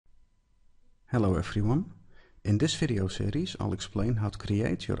Hello everyone. In this video series I'll explain how to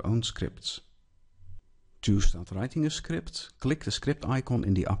create your own scripts. To start writing a script, click the script icon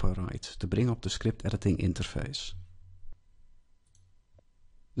in the upper right to bring up the script editing interface.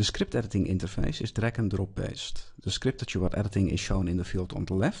 The script editing interface is drag and drop based. The script that you are editing is shown in the field on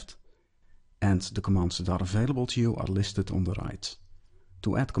the left, and the commands that are available to you are listed on the right.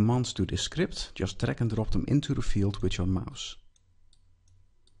 To add commands to this script, just drag and drop them into the field with your mouse.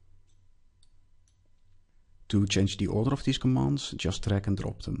 To change the order of these commands, just drag and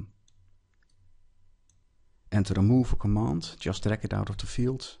drop them. And to remove a command, just drag it out of the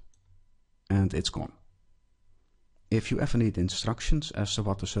field, and it's gone. If you ever need instructions as to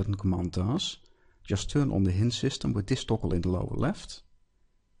what a certain command does, just turn on the hint system with this toggle in the lower left,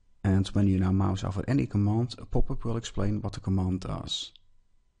 and when you now mouse over any command, a pop-up will explain what the command does.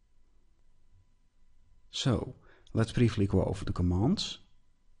 So, let's briefly go over the commands.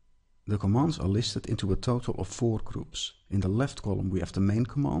 The commands are listed into a total of 4 groups. In the left column we have the main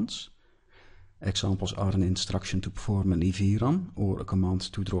commands. Examples are an instruction to perform an EV run or a command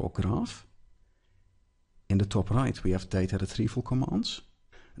to draw a graph. In the top right we have data retrieval commands.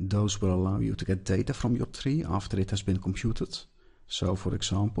 Those will allow you to get data from your tree after it has been computed. So for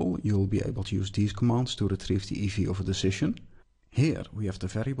example, you'll be able to use these commands to retrieve the EV of a decision. Here we have the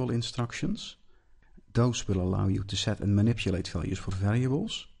variable instructions. Those will allow you to set and manipulate values for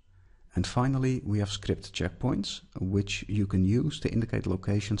variables. And finally, we have script checkpoints, which you can use to indicate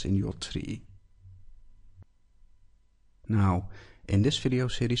locations in your tree. Now, in this video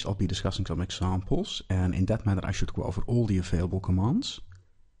series I'll be discussing some examples, and in that manner I should go over all the available commands.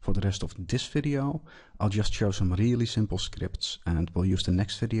 For the rest of this video, I'll just show some really simple scripts, and we'll use the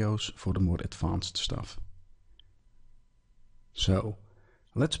next videos for the more advanced stuff. So,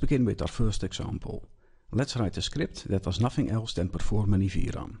 let's begin with our first example. Let's write a script that does nothing else than perform an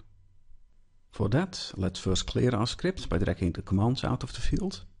EV run. For that, let's first clear our script by dragging the commands out of the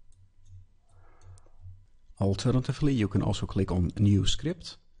field. Alternatively, you can also click on New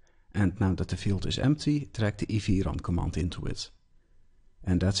Script, and now that the field is empty, drag the EV run command into it.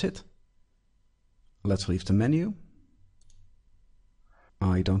 And that's it. Let's leave the menu.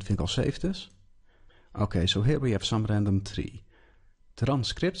 I don't think I'll save this. Okay, so here we have some random tree. To run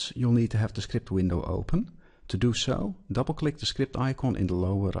scripts, you'll need to have the script window open. To do so, double-click the script icon in the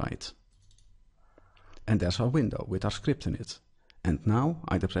lower right. And there's our window with our script in it. And now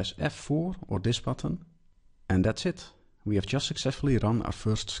either press F4 or this button, and that's it. We have just successfully run our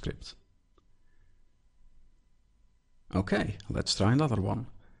first script. Okay, let's try another one.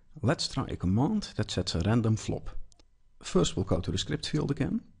 Let's try a command that sets a random flop. First we'll go to the script field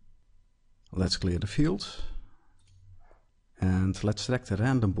again. Let's clear the field. And let's drag the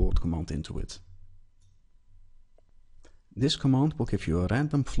random board command into it. This command will give you a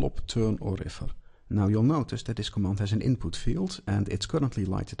random flop, turn or river. Now you'll notice that this command has an input field and it's currently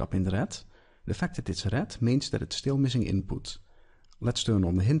lighted up in red. The fact that it's red means that it's still missing input. Let's turn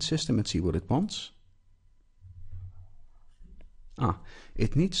on the hint system and see what it wants.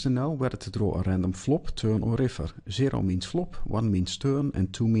 It needs to know whether to draw a random flop, turn or river. 0 means flop, 1 means turn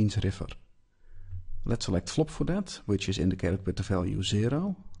and 2 means river. Let's select flop for that, which is indicated with the value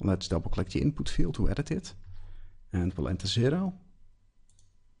 0. Let's double click the input field to edit it. And we'll enter 0.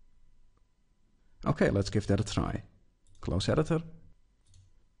 Okay, let's give that a try. Close editor.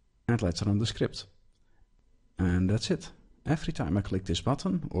 And let's run the script. And that's it. Every time I click this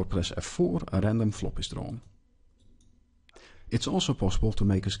button or press F4, a random flop is drawn. It's also possible to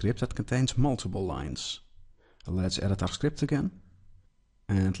make a script that contains multiple lines. Let's edit our script again.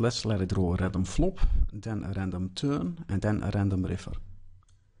 And let's let it draw a random flop, then a random turn, and then a random river.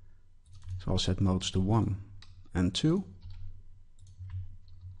 So I'll set modes to 1 and 2.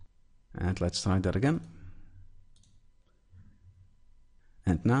 And let's try that again.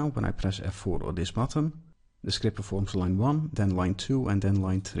 And now when I press F4 or this button, the script performs line 1, then line 2 and then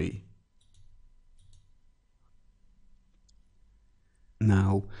line 3.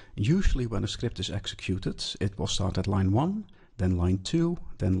 Now, usually when a script is executed, it will start at line 1, then line 2,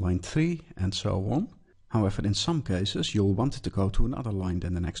 then line 3 and so on. However, in some cases you'll want it to go to another line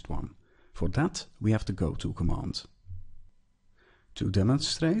than the next one. For that we have the goto command. To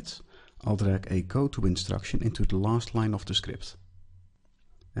demonstrate, I'll drag a goto instruction into the last line of the script.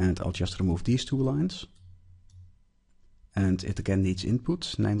 And I'll just remove these 2 lines. And it again needs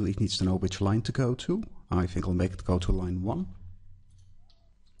input, namely it needs to know which line to go to. I think I'll make it go to line 1.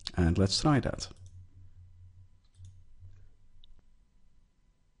 And let's try that.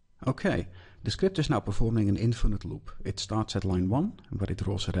 Okay, the script is now performing an infinite loop. It starts at line 1, where it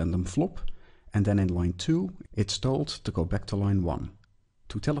draws a random flop, and then in line 2, it's told to go back to line 1.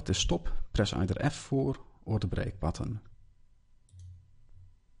 To tell it to stop, press either F4 or the break button.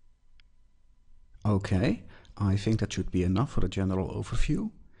 Okay, I think that should be enough for a general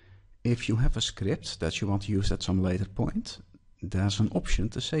overview. If you have a script that you want to use at some later point, there's an option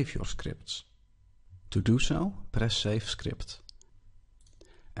to save your scripts. To do so, press Save Script.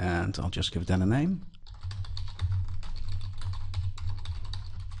 And I'll just give that a name.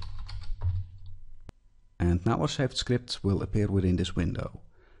 And now our saved script will appear within this window.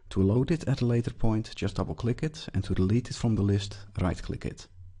 To load it at a later point, just double-click it, and to delete it from the list, right-click it.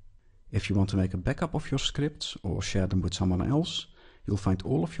 If you want to make a backup of your scripts or share them with someone else, you'll find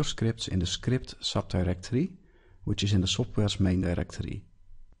all of your scripts in the script subdirectory, which is in the software's main directory.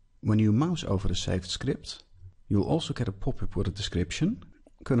 When you mouse over the saved script, you'll also get a pop-up with a description.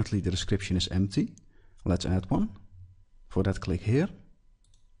 Currently the description is empty. Let's add one. For that, click here.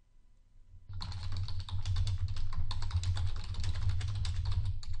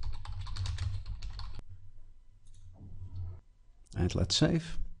 And let's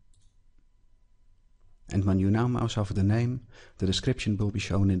save. And when you now mouse over the name, the description will be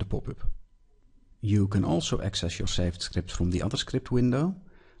shown in the pop-up. You can also access your saved script from the other script window.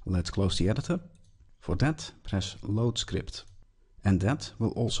 Let's close the editor. For that, press Load Script. And that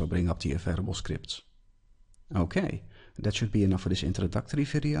will also bring up the available scripts. Okay, that should be enough for this introductory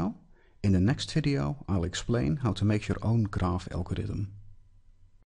video. In the next video, I'll explain how to make your own graph algorithm.